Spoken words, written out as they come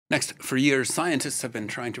Next, for years, scientists have been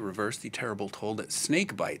trying to reverse the terrible toll that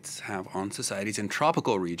snake bites have on societies in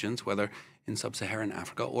tropical regions, whether in sub-Saharan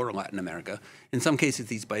Africa or Latin America. In some cases,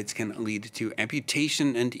 these bites can lead to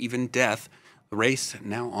amputation and even death. The race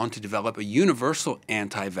now on to develop a universal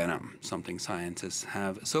antivenom, something scientists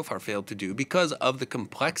have so far failed to do because of the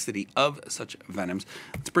complexity of such venoms.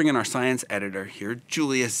 Let's bring in our science editor here,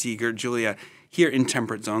 Julia Seeger. Julia, here in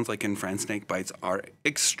temperate zones like in France, snake bites are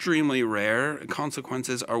extremely rare.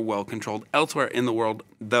 Consequences are well controlled. Elsewhere in the world,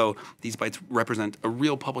 though, these bites represent a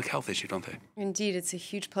real public health issue, don't they? Indeed, it's a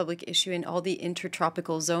huge public issue in all the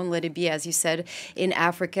intertropical zone, let it be, as you said, in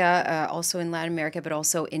Africa, also in Latin America, but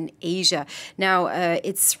also in Asia. Now,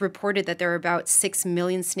 it's reported that there are about 6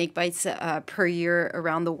 million snake bites per year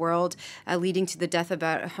around the world, leading to the death of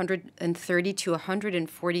about 130 to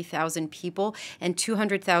 140,000 people and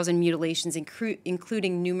 200,000 mutilations,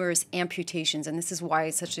 including numerous amputations. And this is why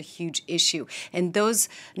it's such a huge issue. And those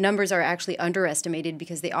numbers are actually underestimated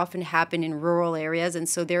because they often happen in rural areas, and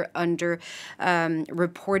so they're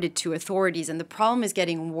reported to authorities. And the problem is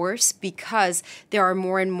getting worse because there are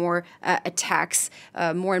more and more attacks,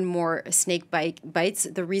 more and more snake bites.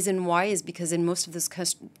 The reason why is because in most of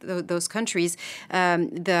those countries,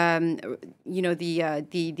 the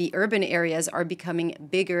urban areas are becoming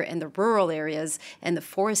bigger, and the rural areas and the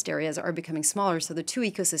forest areas are becoming smaller. So the two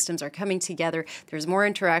ecosystems are coming together. There's more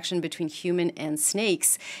interaction between human and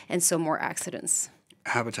snakes, and so more accidents.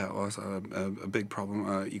 Habitat loss, a big problem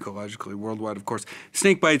ecologically worldwide, of course.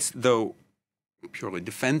 Snake bites, though purely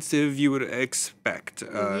defensive, you would expect.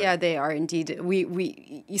 Yeah, they are indeed.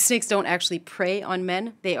 Snakes don't actually prey on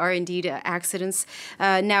men. They are indeed accidents.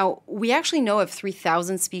 Now, we actually know of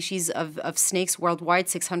 3,000 species of snakes worldwide.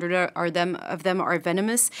 600 of them are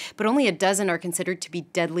venomous, but only a dozen are considered to be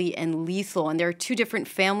deadly and lethal. And there are two different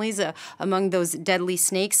families among those deadly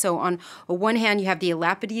snakes. So on one hand, you have the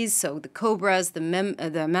elapides, so the cobras, the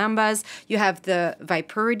mambas. You have the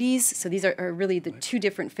viperides. So these are really the two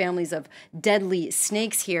different families of deadly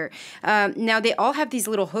snakes here. Now, they all have these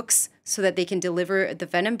little hooks so that they can deliver the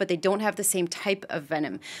venom, but they don't have the same type of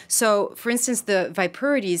venom. So, for instance, the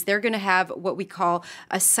viperides, they're going to have what we call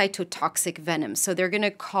a cytotoxic venom. So they're going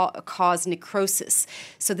to cause necrosis.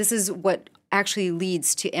 So this is what actually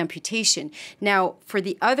leads to amputation. Now, for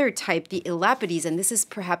the other type, the elapides, and this is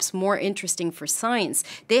perhaps more interesting for science,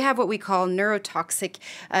 they have what we call neurotoxic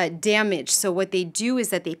damage. So what they do is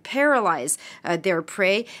that they paralyze their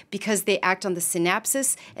prey because they act on the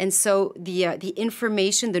synapses, and so the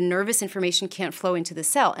information, the nervous information, can't flow into the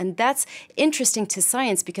cell. And that's interesting to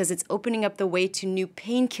science because it's opening up the way to new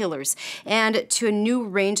painkillers and to a new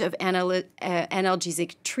range of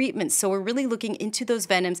analgesic treatments. So we're really looking into those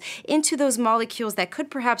venoms, into those molecules that could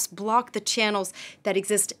perhaps block the channels that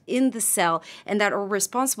exist in the cell and that are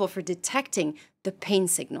responsible for detecting the pain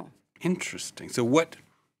signal. Interesting. So what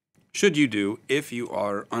should you do if you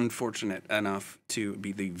are unfortunate enough to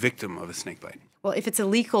be the victim of a snake bite? Well, if it's a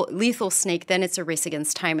lethal snake, then it's a race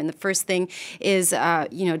against time. And the first thing is,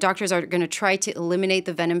 doctors are going to try to eliminate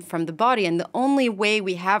the venom from the body. And the only way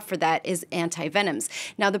we have for that is antivenoms.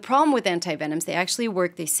 Now, the problem with antivenoms, they actually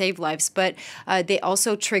work, they save lives, but they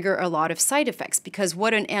also trigger a lot of side effects because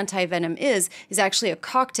what an antivenom is actually a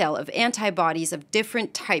cocktail of antibodies of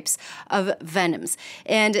different types of venoms.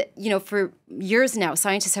 And, for years now,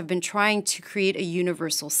 scientists have been trying to create a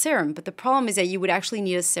universal serum. But the problem is that you would actually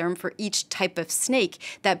need a serum for each type of snake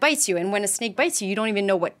that bites you. And when a snake bites you, you don't even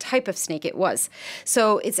know what type of snake it was.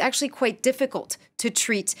 So it's actually quite difficult to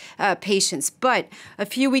treat patients. But a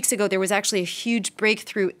few weeks ago, there was actually a huge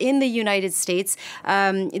breakthrough in the United States.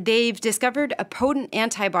 They've discovered a potent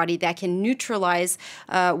antibody that can neutralize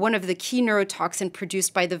one of the key neurotoxin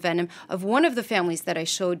produced by the venom of one of the families that I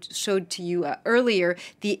showed to you earlier,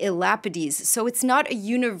 the elapides. So it's not a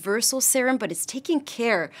universal serum, but it's taking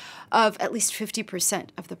care of at least 50%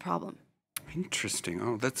 of the problem. Interesting.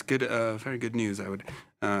 Oh, that's good. Very good news, I would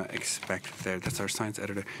expect there. That's our science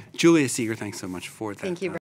editor, Julia Seeger. Thanks so much for that. Thank you.